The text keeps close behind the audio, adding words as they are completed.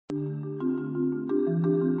Welcome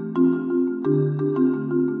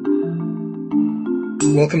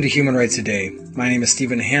to Human Rights Today. My name is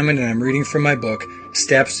Stephen Hammond, and I'm reading from my book,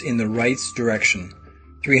 Steps in the Rights Direction,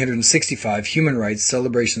 365 Human Rights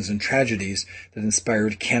Celebrations and Tragedies that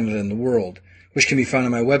Inspired Canada and the World, which can be found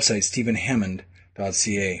on my website,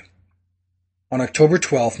 stephenhammond.ca. On October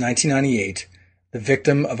 12, 1998, the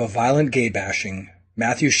victim of a violent gay bashing,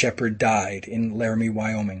 Matthew Shepard, died in Laramie,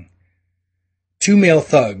 Wyoming. Two male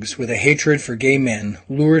thugs with a hatred for gay men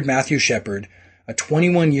lured Matthew Shepard, a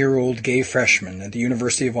 21-year-old gay freshman at the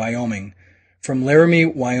University of Wyoming, from Laramie,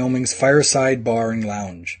 Wyoming's Fireside Bar and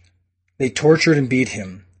Lounge. They tortured and beat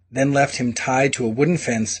him, then left him tied to a wooden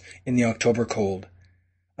fence in the October cold.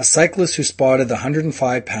 A cyclist who spotted the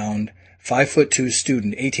 105-pound, 5'2"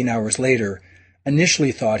 student 18 hours later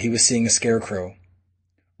initially thought he was seeing a scarecrow.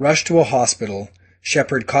 Rushed to a hospital,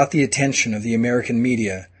 Shepard caught the attention of the American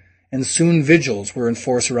media, and soon vigils were in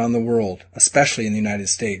force around the world, especially in the United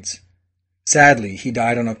States. Sadly, he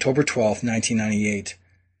died on October 12, 1998.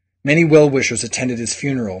 Many well-wishers attended his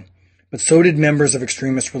funeral, but so did members of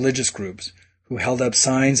extremist religious groups, who held up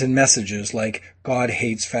signs and messages like "God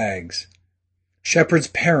hates fags." Shepard's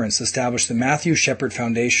parents established the Matthew Shepard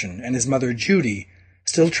Foundation, and his mother, Judy,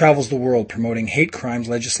 still travels the world promoting hate crimes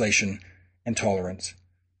legislation and tolerance.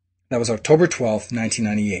 That was October 12,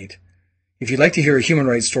 1998. If you'd like to hear a human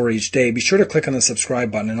rights story each day, be sure to click on the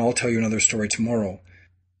subscribe button and I'll tell you another story tomorrow.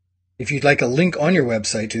 If you'd like a link on your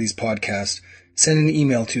website to these podcasts, send an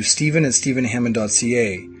email to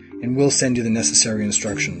stephen@stephenhammond.ca and we'll send you the necessary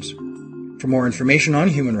instructions. For more information on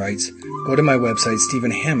human rights, go to my website,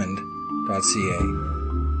 stephenhammond.ca.